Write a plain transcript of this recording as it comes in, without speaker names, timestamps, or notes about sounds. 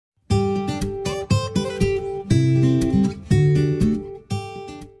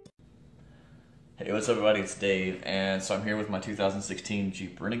What's up, everybody? It's Dave, and so I'm here with my 2016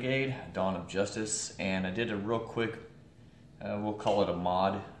 Jeep Renegade Dawn of Justice, and I did a real quick, we'll call it a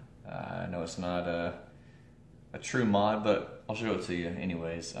mod. I know it's not a true mod, but I'll show it to you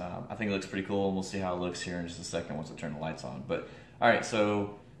anyways. I think it looks pretty cool, and we'll see how it looks here in just a second once I turn the lights on. But alright,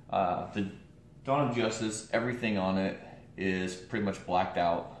 so the Dawn of Justice, everything on it is pretty much blacked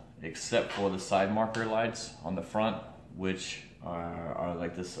out except for the side marker lights on the front, which are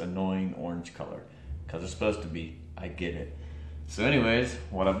like this annoying orange color because they're supposed to be. I get it. So anyways,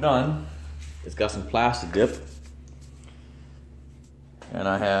 what I've done is got some Plasti dip, and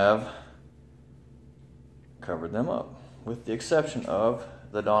I have covered them up with the exception of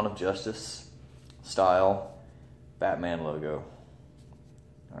the Dawn of Justice style Batman logo.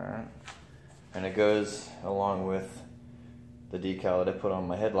 Alright, and it goes along with the decal that I put on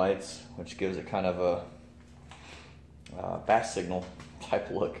my headlights, which gives it kind of a bat signal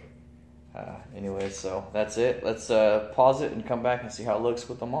type look. Anyway, so that's it. Let's pause it and come back and see how it looks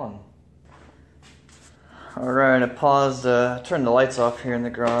with them on. Alright, I paused, turned the lights off here in the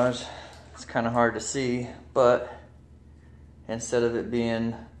garage. It's kind of hard to see, but instead of it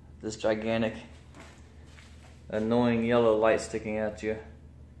being this gigantic annoying yellow light sticking at you,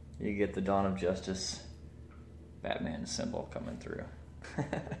 you get the Dawn of Justice Batman symbol coming through.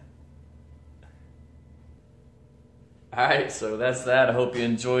 Alright, so that's that. I hope you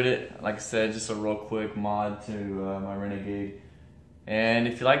enjoyed it. Like I said, just a real quick mod to my Renegade. And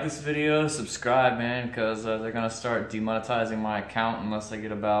if you like this video, subscribe, man, because they're going to start demonetizing my account unless I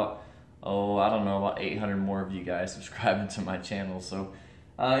get about, I don't know, about 800 more of you guys subscribing to my channel. So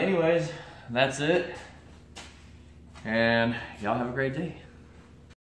anyways, that's it. And y'all have a great day.